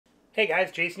Hey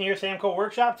guys, Jason here, Samco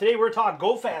Workshop. Today we're talking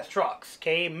Go Fast trucks,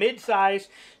 okay? Mid-size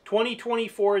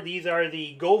 2024. These are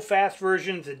the Go Fast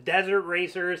versions, the desert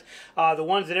racers, the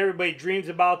ones that everybody dreams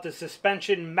about, the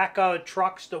suspension mecca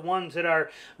trucks, the ones that are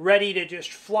ready to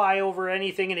just fly over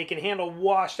anything, and they can handle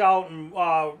washed out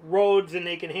roads, and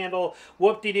they can handle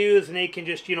whoop-de-doos, and they can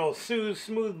just, you know,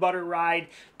 smooth butter ride,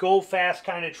 go fast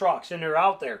kind of trucks, and they're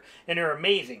out there, and they're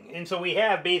amazing. And so we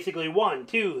have basically 1,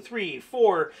 2, 3,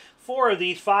 4 of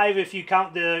these, 5 if you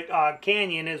count the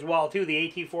Canyon as well too, the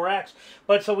AT4X.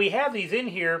 But so we have these in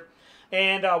here,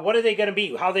 and what are they going to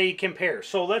be? How they compare?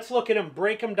 So let's look at them,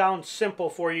 break them down simple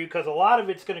for you, because a lot of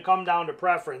it's going to come down to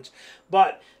preference.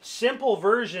 But simple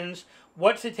versions,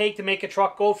 what's it take to make a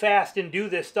truck go fast and do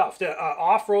this stuff? The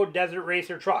off-road desert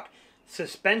racer truck.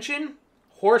 Suspension,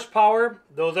 horsepower,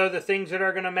 those are the things that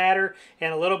are going to matter,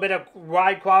 and a little bit of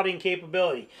ride quality and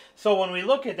capability. So when we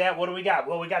look at that, what do we got?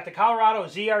 Well, we got the Colorado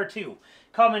ZR2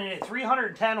 coming in at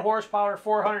 310 horsepower,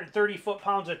 430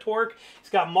 foot-pounds of torque. It's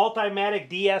got Multimatic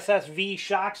DSSV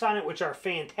shocks on it, which are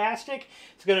fantastic.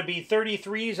 It's going to be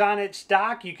 33s on its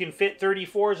stock. You can fit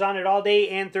 34s on it all day,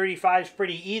 and 35s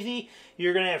pretty easy.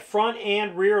 You're going to have front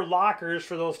and rear lockers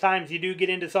for those times you do get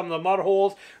into some of the mud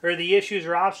holes or the issues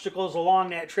or obstacles along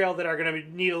that trail that are going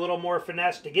to need a little more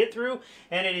finesse to get through.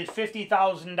 And it is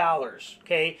 $50,000,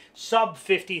 okay? Sub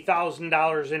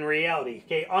 $50,000 in reality,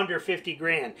 okay? Under 50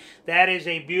 grand. That is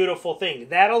a beautiful thing.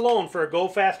 That alone for a Go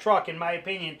Fast truck, in my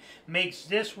opinion, makes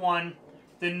this one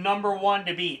the #1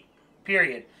 to beat,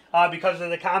 period. Because of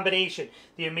the combination.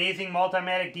 The amazing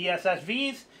Multimatic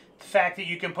DSSVs, the fact that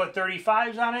you can put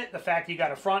 35s on it, the fact that you got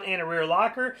a front and a rear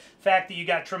locker, the fact that you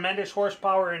got tremendous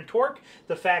horsepower and torque,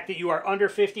 the fact that you are under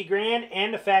 50 grand,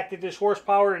 and the fact that this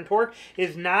horsepower and torque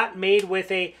is not made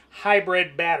with a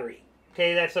hybrid battery.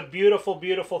 Okay, that's a beautiful,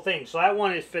 beautiful thing. So that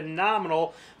one is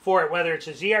phenomenal for it, whether it's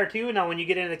a ZR2. Now, when you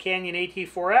get into the Canyon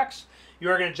AT4X,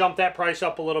 you're going to jump that price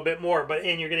up a little bit more.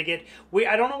 And you're going to get,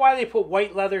 I don't know why they put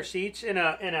white leather seats in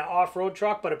an off-road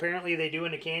truck, but apparently they do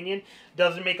in the Canyon.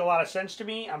 Doesn't make a lot of sense to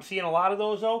me. I'm seeing a lot of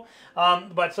those though.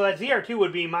 But so that ZR2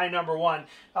 would be my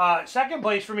 #1. Second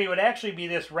place for me would actually be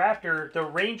this Raptor, the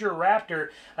Ranger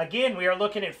Raptor. Again, we are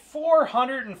looking at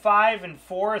 405 and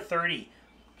 430.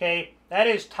 Okay, that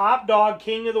is top dog,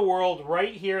 king of the world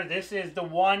right here. This is the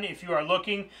one if you are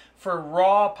looking for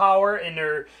raw power in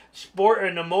their sport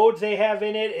and the modes they have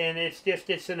in it, and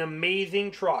it's an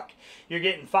amazing truck. You're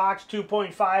getting Fox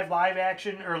 2.5 live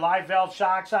action or live valve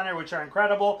shocks on there, which are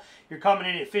incredible. You're coming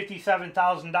in at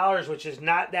 $57,000, which is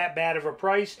not that bad of a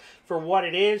price for what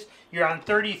it is. You're on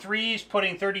 33s.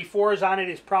 Putting 34s on it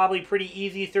is probably pretty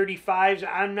easy. 35s,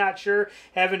 I'm not sure.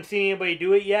 Haven't seen anybody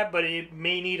do it yet, but it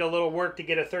may need a little work to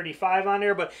get a 35 on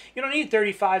there. But you don't need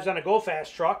 35s on a Go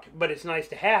Fast truck, but it's nice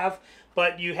to have.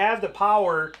 But you have the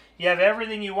power, you have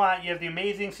everything you want, you have the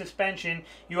amazing suspension,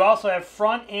 you also have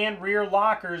front and rear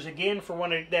lockers, again, for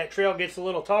when that trail gets a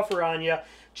little tougher on you.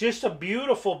 Just a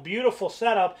beautiful, beautiful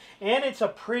setup, and it's a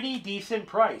pretty decent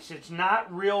price. It's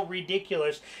not real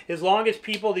ridiculous, as long as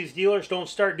these dealers don't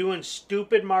start doing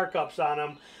stupid markups on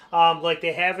them, like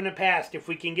they have in the past. If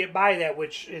we can get by that,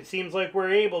 which it seems like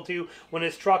we're able to, when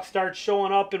this truck starts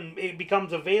showing up and it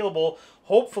becomes available,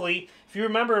 hopefully. If you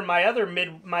remember in my other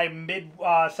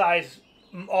mid-size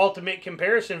ultimate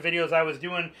comparison videos I was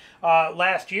doing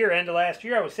last year, end of last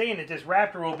year, I was saying that this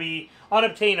Raptor will be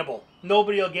unobtainable.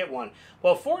 Nobody will get one.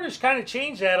 Well, Ford has kind of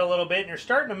changed that a little bit, and they're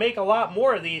starting to make a lot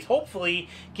more of these, hopefully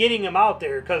getting them out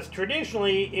there, because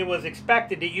traditionally it was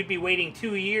expected that you'd be waiting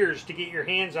 2 years to get your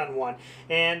hands on one,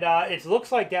 and it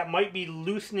looks like that might be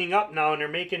loosening up now, and they're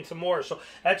making some more, so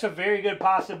that's a very good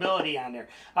possibility on there.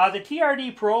 The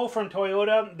TRD Pro from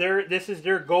Toyota, this is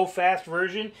their Go Fast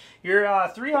version. You're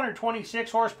 326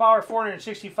 horsepower,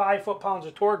 465 foot-pounds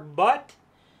of torque, but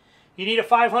you need a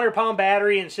 500-pound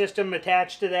battery and system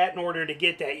attached to that in order to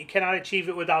get that. You cannot achieve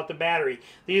it without the battery.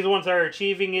 These ones are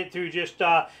achieving it through just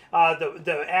the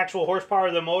actual horsepower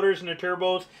of the motors and the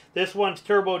turbos. This one's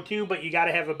turbo too, but you got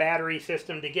to have a battery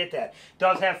system to get that.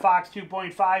 Does have Fox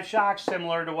 2.5 shocks,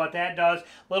 similar to what that does.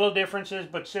 Little differences,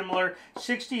 but similar.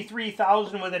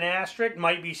 63,000 with an asterisk,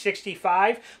 might be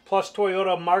 65, plus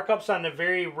Toyota markups on the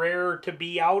very rare to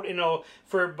be out, you know,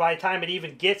 for by the time it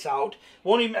even gets out.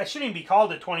 It shouldn't even be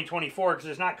called a 2024 because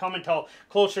it's not coming until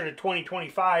closer to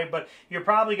 2025, but you're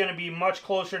probably going to be much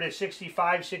closer to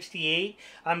 65, 68,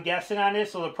 I'm guessing on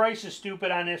this. So the price is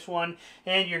stupid on this one,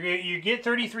 and you get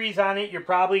 33s on it. You're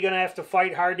probably going to have to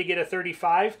fight hard to get a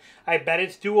 35. I bet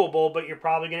it's doable, but you're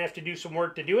probably going to have to do some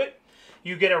work to do it.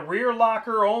 You get a rear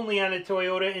locker only on a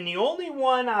Toyota, and the only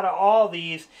one out of all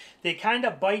these that kind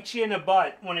of bites you in the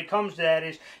butt when it comes to that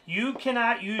is you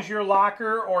cannot use your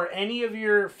locker or any of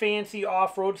your fancy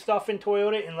off-road stuff in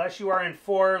Toyota unless you are in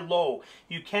 4 low.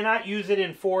 You cannot use it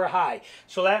in 4 high.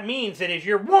 So that means that as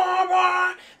you're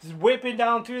whipping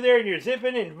down through there and you're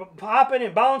zipping and popping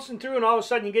and bouncing through, and all of a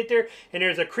sudden you get there and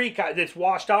there's a creek that's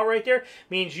washed out right there,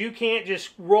 means you can't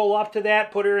just roll up to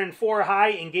that, put her in 4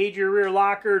 high, engage your rear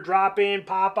locker, drop in,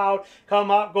 pop out, come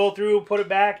up, go through, put it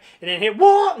back, and then hit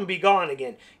and be gone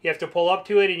again. You have to pull up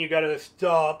to it and you got to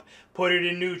stop, put it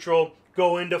in neutral,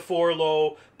 go into 4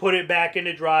 low, put it back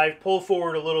into drive, pull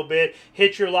forward a little bit,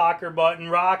 hit your locker button,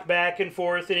 rock back and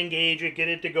forth and engage it, get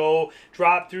it to go,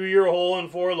 drop through your hole in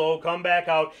 4 low, come back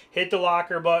out, hit the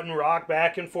locker button, rock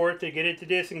back and forth to get it to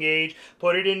disengage,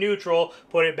 put it in neutral,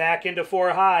 put it back into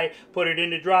 4 high, put it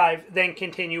into drive, then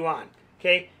continue on.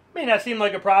 Okay? May not seem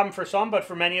like a problem for some, but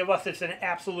for many of us, it's an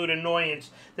absolute annoyance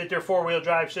that their 4-wheel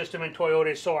drive system in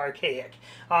Toyota is so archaic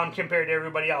compared to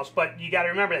everybody else. But you got to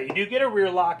remember that you do get a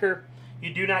rear locker.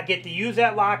 You do not get to use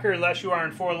that locker unless you are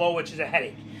in 4 low, which is a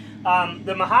headache.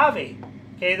 The Mojave,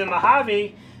 okay, the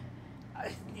Mojave,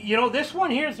 you know, this one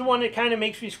here is the one that kind of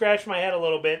makes me scratch my head a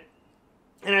little bit.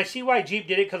 And I see why Jeep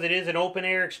did it, because it is an open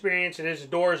air experience. It is the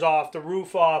doors off, the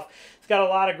roof off. It's got a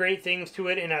lot of great things to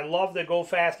it, and I love the go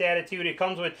fast attitude it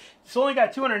comes with. It's only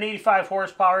got 285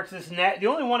 horsepower. It's the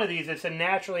only one of these that's a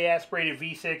naturally aspirated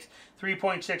V6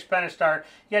 3.6 Pentastar.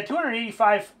 You got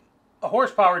 285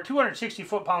 horsepower, 260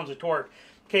 foot-pounds of torque.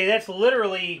 Okay, that's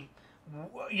literally,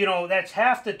 you know, that's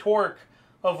half the torque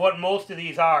of what most of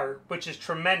these are, which is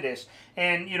tremendous.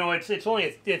 And you know,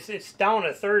 it's down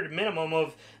a third minimum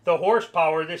of the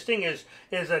horsepower. This thing is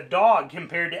a dog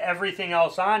compared to everything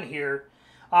else on here.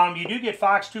 You do get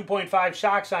Fox 2.5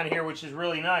 shocks on here, which is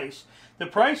really nice. The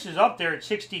price is up there at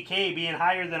 $60K, being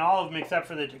higher than all of them except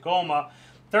for the Tacoma.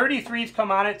 33s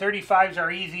come on it, 35s are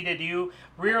easy to do.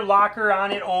 Rear locker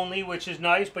on it only, which is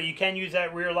nice, but you can use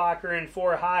that rear locker in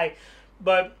 4 high.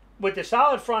 But with the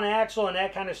solid front axle and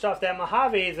that kind of stuff, that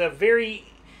Mojave is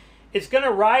it's going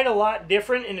to ride a lot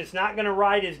different, and it's not going to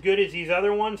ride as good as these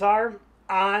other ones are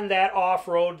on that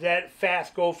off-road, that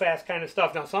fast, go fast kind of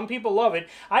stuff. Now, some people love it.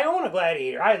 I own a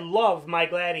Gladiator. I love my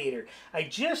Gladiator. I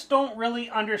just don't really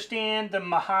understand the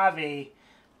Mojave,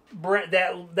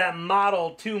 that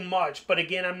model too much. But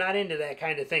again, I'm not into that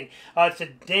kind of thing. It's a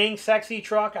dang sexy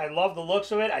truck. I love the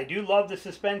looks of it. I do love the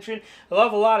suspension. I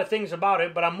love a lot of things about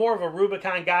it, but I'm more of a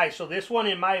Rubicon guy, so this one,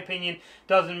 in my opinion,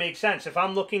 doesn't make sense. If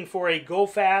I'm looking for a go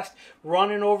fast,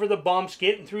 running over the bumps,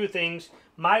 getting through things,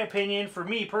 my opinion, for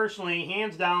me personally,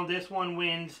 hands down, this one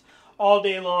wins all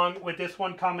day long, with this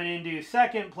one coming into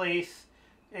second place.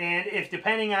 And if,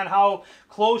 depending on how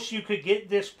close you could get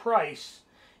this price,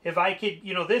 if I could,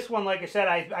 you know, this one, like I said,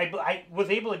 I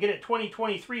was able to get it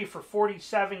 2023 for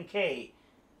 $47K.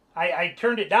 I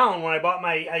turned it down when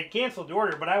I canceled the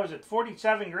order, but I was at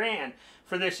 47 grand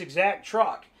for this exact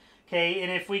truck. Okay,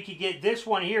 and if we could get this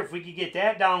one here, if we could get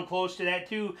that down close to that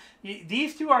too,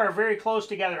 these two are very close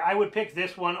together. I would pick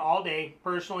this one all day,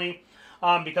 personally,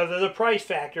 because of the price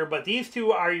factor, but these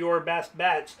two are your best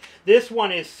bets. This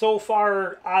one is so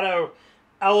far out of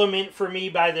element for me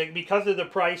because of the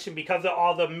price and because of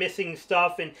all the missing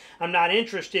stuff, and I'm not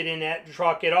interested in that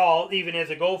truck at all, even as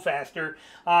a go faster.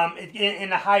 In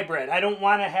the hybrid, I don't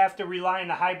want to have to rely on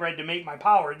the hybrid to make my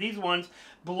power. These ones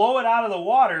blow it out of the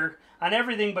water on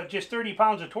everything but just 30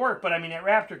 pounds of torque. But I mean, that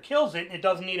Raptor kills it, and it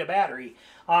doesn't need a battery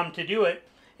to do it.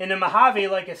 And the Mojave,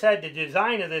 like I said, the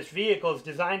design of this vehicle is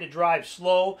designed to drive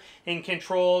slow and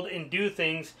controlled and do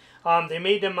things. They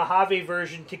made the Mojave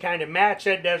version to kind of match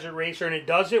that Desert Racer, and it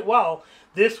does it well.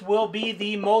 This will be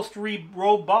the most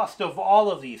robust of all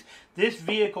of these. This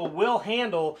vehicle will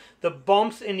handle the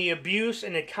bumps and the abuse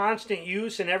and the constant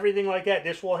use and everything like that.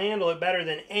 This will handle it better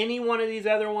than any one of these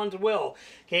other ones will.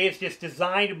 Okay, it's just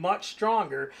designed much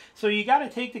stronger. So you got to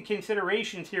take the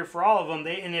considerations here for all of them.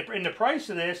 And the price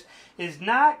of this is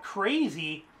not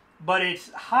crazy, but it's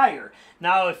higher.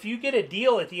 Now, if you get a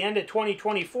deal at the end of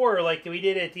 2024, like we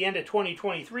did at the end of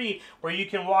 2023, where you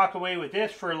can walk away with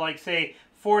this for, like, say,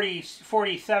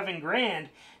 47 grand,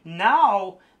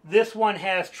 now this one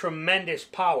has tremendous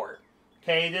power.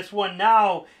 Okay, this one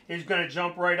now is going to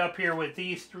jump right up here with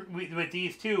these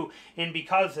two, and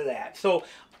because of that. So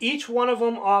each one of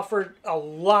them offered a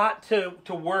lot to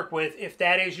work with. If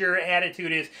that is your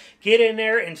attitude, is get in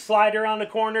there and slide around the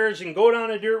corners and go down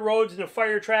the dirt roads and the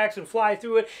fire tracks and fly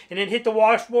through it, and then hit the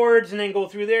washboards and then go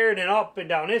through there and then up and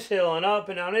down this hill and up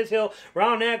and down this hill,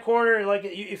 around that corner. And like,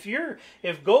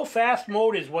 if go fast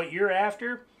mode is what you're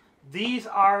after, these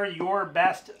are your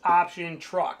best option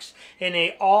trucks, and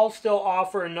they all still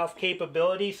offer enough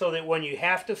capability so that when you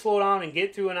have to slow down and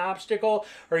get through an obstacle,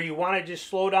 or you want to just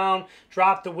slow down,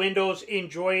 drop the windows,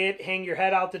 enjoy it, hang your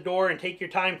head out the door and take your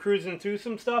time cruising through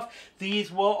some stuff,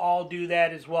 these will all do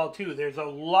that as well too. There's a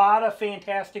lot of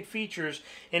fantastic features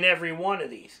in every one of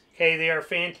these. Okay, they are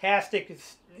fantastic,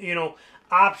 you know,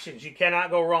 options. You cannot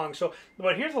go wrong. So,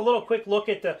 but here's a little quick look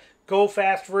at the go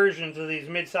fast versions of these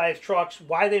mid-sized trucks,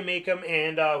 why they make them,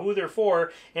 and who they're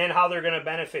for, and how they're going to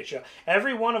benefit you.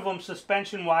 Every one of them,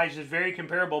 suspension-wise, is very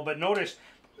comparable. But notice,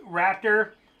 Raptor,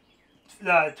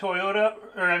 the Toyota,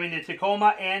 or I mean the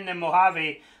Tacoma, and the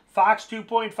Mojave, Fox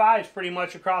 2.5s pretty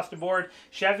much across the board.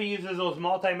 Chevy uses those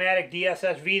Multimatic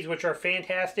DSSVs, which are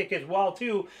fantastic as well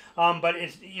too. But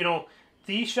it's, you know,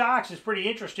 these shocks is pretty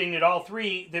interesting that all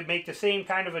three that make the same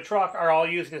kind of a truck are all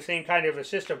using the same kind of a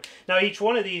system. Now, each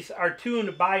one of these are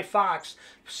tuned by Fox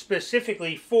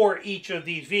specifically for each of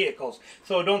these vehicles.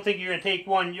 So don't think you're going to take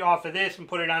one off of this and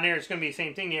put it on there. It's going to be the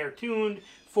same thing. They are tuned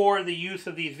for the use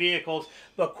of these vehicles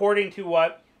according to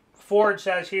what Ford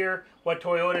says here, what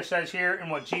Toyota says here,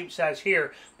 and what Jeep says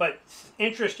here. But it's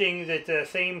interesting that the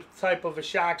same type of a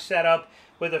shock setup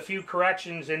with a few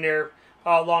corrections in there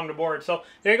along the board. So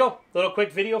there you go. Little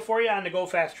quick video for you on the Go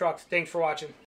Fast trucks. Thanks for watching.